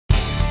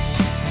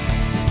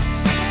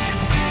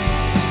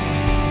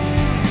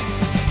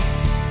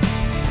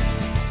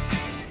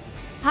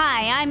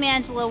I'm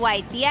Angela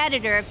White, the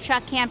editor of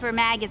Truck Camper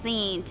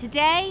Magazine.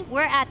 Today,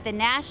 we're at the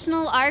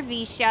National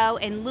RV Show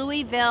in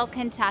Louisville,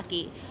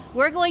 Kentucky.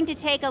 We're going to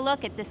take a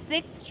look at the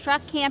 6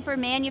 truck camper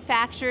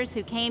manufacturers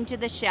who came to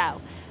the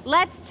show.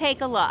 Let's take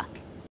a look.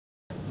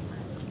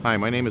 Hi,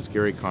 my name is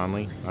Gary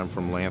Conley. I'm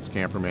from Lance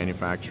Camper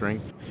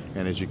Manufacturing,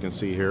 and as you can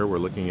see here, we're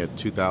looking at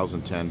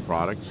 2010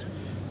 products.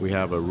 We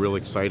have a real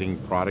exciting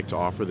product to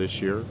offer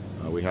this year.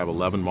 We have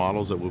 11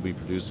 models that we'll be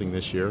producing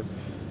this year.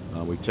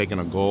 We've taken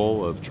a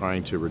goal of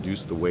trying to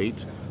reduce the weight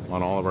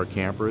on all of our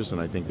campers,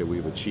 and I think that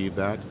we've achieved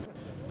that.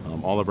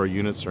 All of our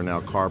units are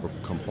now CARB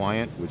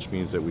compliant, which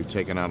means that we've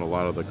taken out a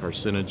lot of the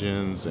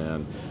carcinogens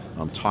and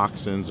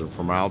toxins and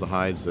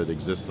formaldehydes that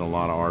exist in a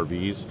lot of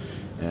RVs.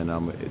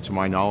 And to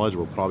my knowledge,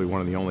 we're probably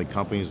one of the only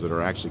companies that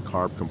are actually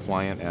CARB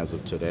compliant as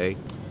of today.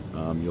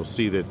 You'll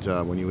see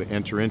that when you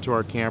enter into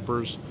our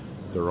campers,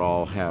 they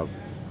all have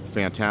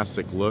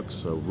fantastic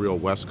looks, a real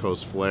West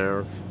Coast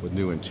flair with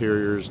new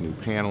interiors, new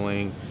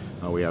paneling.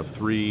 We have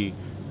 3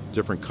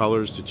 different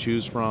colors to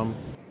choose from.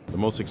 The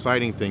most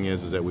exciting thing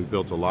is that we've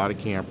built a lot of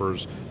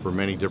campers for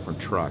many different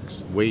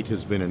trucks. Weight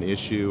has been an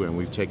issue, and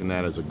we've taken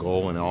that as a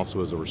goal and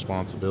also as a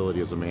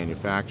responsibility as a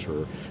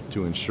manufacturer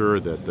to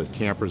ensure that the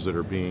campers that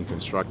are being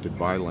constructed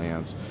by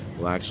Lance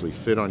will actually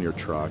fit on your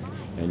truck,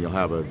 and you'll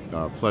have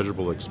a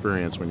pleasurable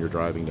experience when you're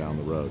driving down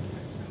the road.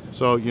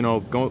 So,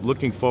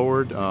 looking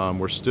forward,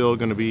 we're still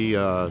going to be,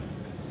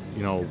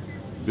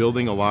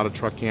 building a lot of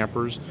truck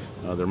campers.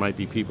 There might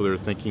be people that are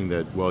thinking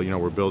that, well,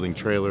 we're building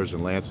trailers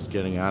and Lance is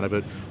getting out of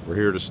it. We're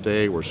here to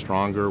stay. We're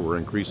stronger. We're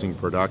increasing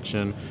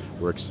production.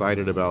 We're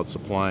excited about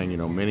supplying,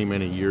 many,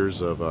 many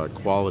years of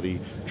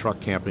quality truck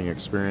camping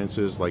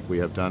experiences like we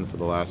have done for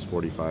the last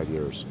 45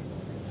 years.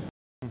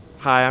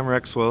 Hi, I'm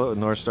Rex Willett with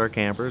Northstar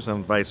Campers.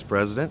 I'm Vice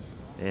President,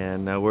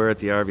 and we're at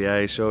the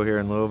RVIA show here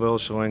in Louisville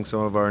showing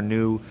some of our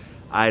new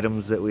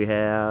items that we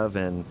have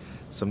and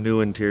some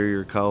new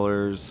interior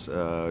colors,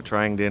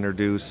 trying to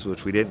introduce,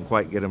 which we didn't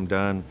quite get them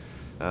done.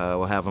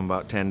 We'll have them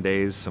about 10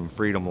 days, some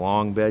Freedom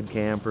long bed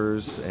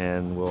campers,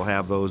 and we'll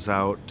have those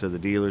out to the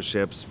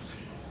dealerships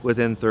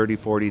within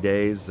 30-40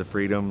 days. The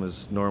Freedom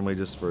is normally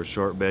just for a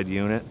short bed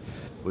unit.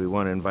 We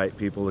want to invite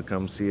people to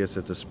come see us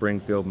at the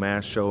Springfield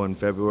Mass Show in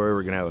February.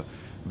 We're going to have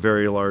a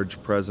very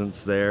large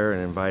presence there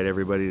and invite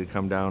everybody to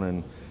come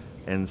down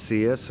and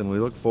see us, and we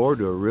look forward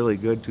to a really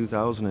good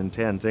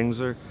 2010.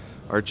 Things are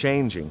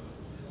changing,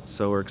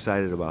 so we're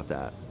excited about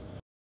that.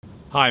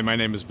 Hi, my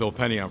name is Bill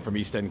Penney. I'm from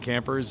East End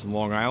Campers in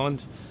Long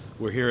Island.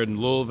 We're here in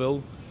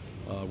Louisville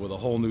with a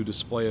whole new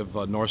display of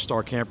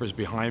Northstar campers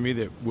behind me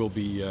that will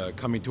be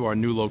coming to our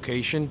new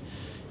location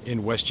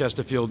in West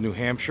Chesterfield, New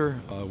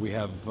Hampshire. We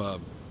have a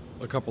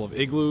couple of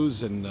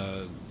igloos and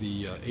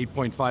the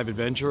 8.5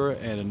 Adventurer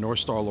and a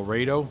Northstar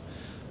Laredo.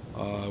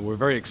 We're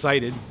very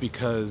excited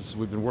because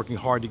we've been working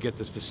hard to get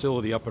this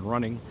facility up and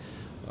running.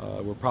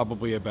 We're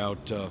probably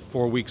about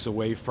 4 weeks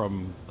away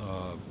from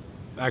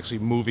actually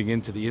moving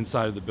into the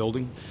inside of the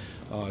building.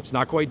 It's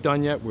not quite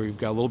done yet. We've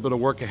got a little bit of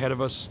work ahead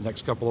of us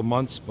next couple of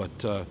months,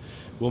 but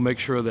we'll make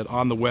sure that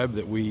on the web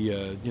that we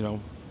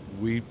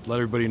let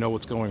everybody know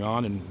what's going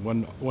on and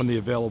when the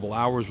available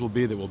hours will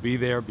be, that we'll be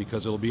there,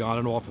 because it'll be on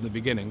and off in the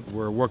beginning.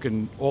 We're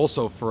working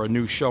also for a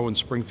new show in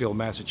Springfield,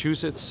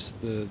 Massachusetts.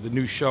 The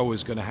new show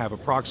is going to have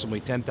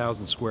approximately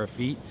 10,000 square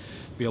feet,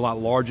 be a lot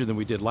larger than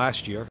we did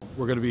last year.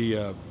 We're going to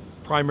be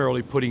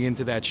primarily putting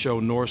into that show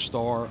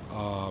Northstar,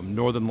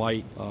 Northern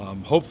Lite,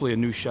 hopefully a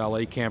new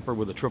chalet camper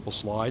with a triple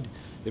slide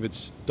if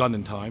it's done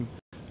in time.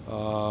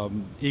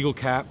 Eagle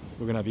Cap,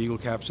 we're going to have Eagle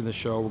Caps in the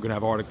show. We're going to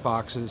have Arctic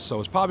Foxes, so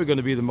it's probably going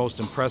to be the most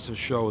impressive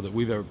show that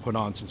we've ever put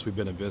on since we've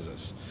been in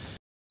business.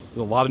 There's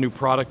a lot of new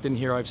product in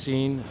here I've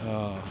seen.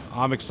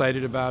 I'm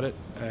excited about it,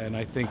 and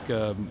I think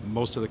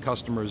most of the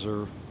customers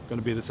are going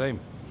to be the same.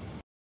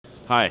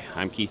 Hi,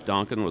 I'm Keith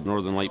Donkin with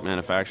Northern Light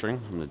Manufacturing.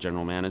 I'm the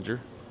general manager.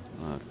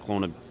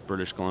 Kelowna,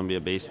 British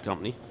Columbia-based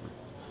company.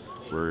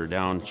 We're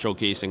down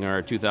showcasing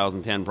our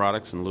 2010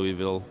 products in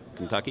Louisville,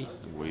 Kentucky.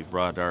 We've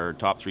brought our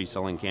top 3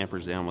 selling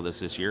campers down with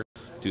us this year.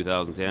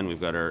 2010, we've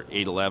got our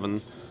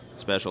 811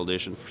 Special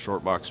Edition for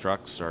short box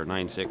trucks, our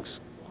 9.6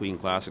 Queen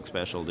Classic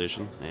Special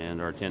Edition, and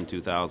our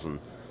 10-2000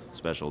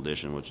 Special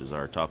Edition, which is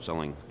our top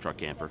selling truck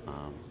camper.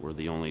 We're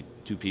the only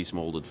 2-piece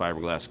molded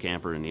fiberglass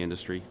camper in the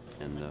industry,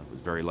 and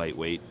very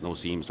lightweight, no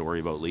seams to worry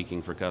about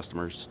leaking for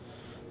customers.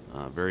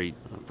 Very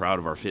proud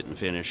of our fit and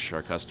finish.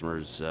 Our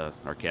customers,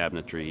 our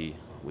cabinetry,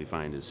 we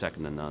find is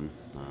second to none.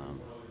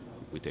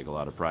 We take a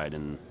lot of pride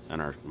in, and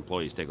our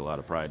employees take a lot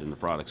of pride in the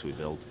products we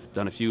build.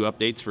 Done a few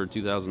updates for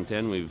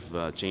 2010.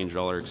 We've changed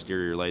all our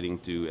exterior lighting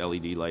to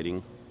LED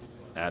lighting.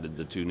 Added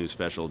the 2 new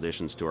special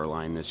editions to our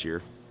line this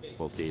year,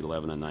 both the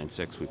 811 and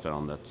 9.6. We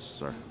found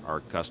that's our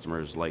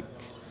customers like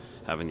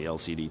having the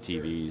LCD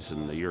TVs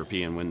and the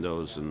European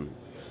windows, and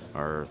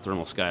our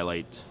thermal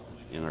skylight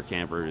in our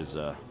camper is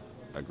a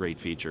great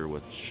feature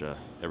which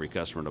every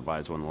customer that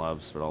buys one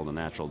loves, for all the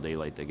natural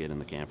daylight they get in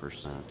the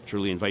campers.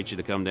 Truly invite you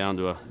to come down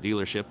to a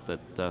dealership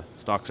that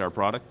stocks our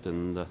product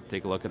and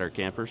take a look at our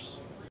campers.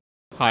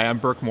 Hi, I'm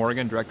Burk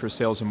Morgan, Director of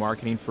Sales and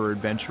Marketing for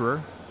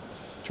Adventurer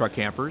Truck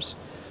Campers.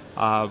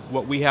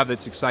 What we have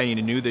that's exciting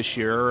and new this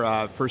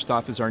year, first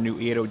off, is our new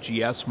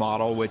 80 GS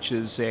model, which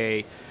is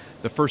the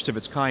first of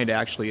its kind,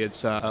 actually.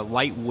 It's a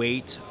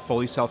lightweight,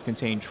 fully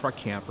self-contained truck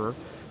camper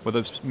with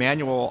a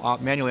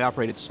manually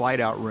operated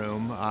slide-out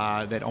room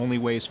that only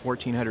weighs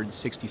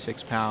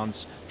 1,466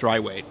 pounds dry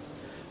weight.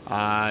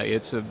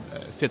 It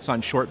fits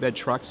on short bed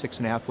trucks,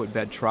 6.5-foot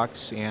bed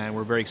trucks, and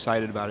we're very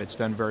excited about it. It's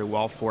done very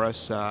well for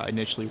us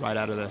initially right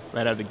out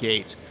of the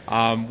gate.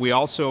 We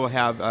also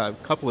have a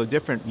couple of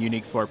different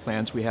unique floor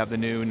plans. We have the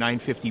new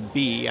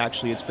 950B.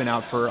 Actually, it's been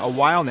out for a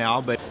while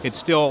now, but it's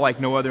still like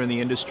no other in the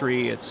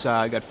industry. It's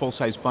got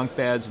full-size bunk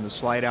beds in the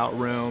slide-out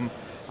room.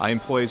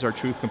 Employs our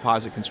true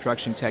composite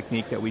construction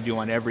technique that we do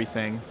on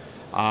everything.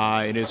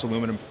 It is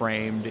aluminum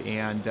framed,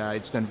 and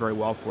it's done very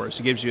well for us.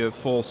 It gives you a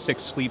full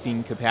 6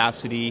 sleeping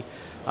capacity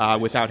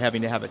without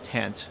having to have a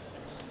tent.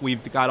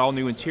 We've got all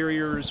new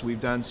interiors. We've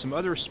done some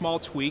other small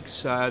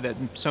tweaks that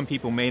some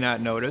people may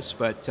not notice,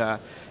 but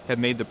have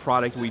made the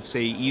product, we'd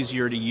say,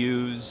 easier to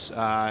use.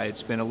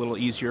 It's been a little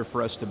easier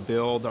for us to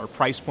build. Our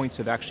price points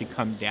have actually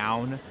come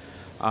down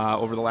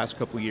over the last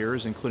couple of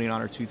years, including on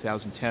our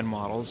 2010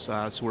 models.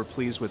 So we're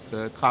pleased with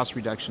the cost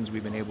reductions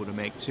we've been able to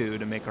make too,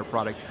 to make our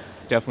product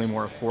definitely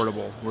more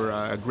affordable. We're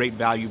a great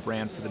value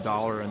brand for the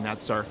dollar, and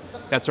that's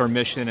our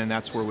mission, and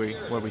that's where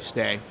we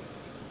stay.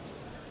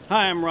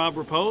 Hi, I'm Rob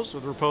Rapose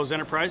with Rapose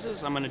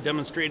Enterprises. I'm going to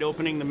demonstrate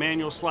opening the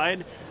manual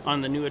slide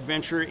on the new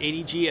Adventure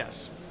 80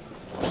 GS.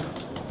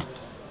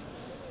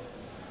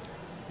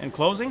 And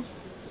closing.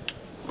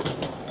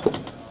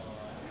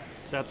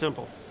 It's that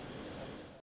simple.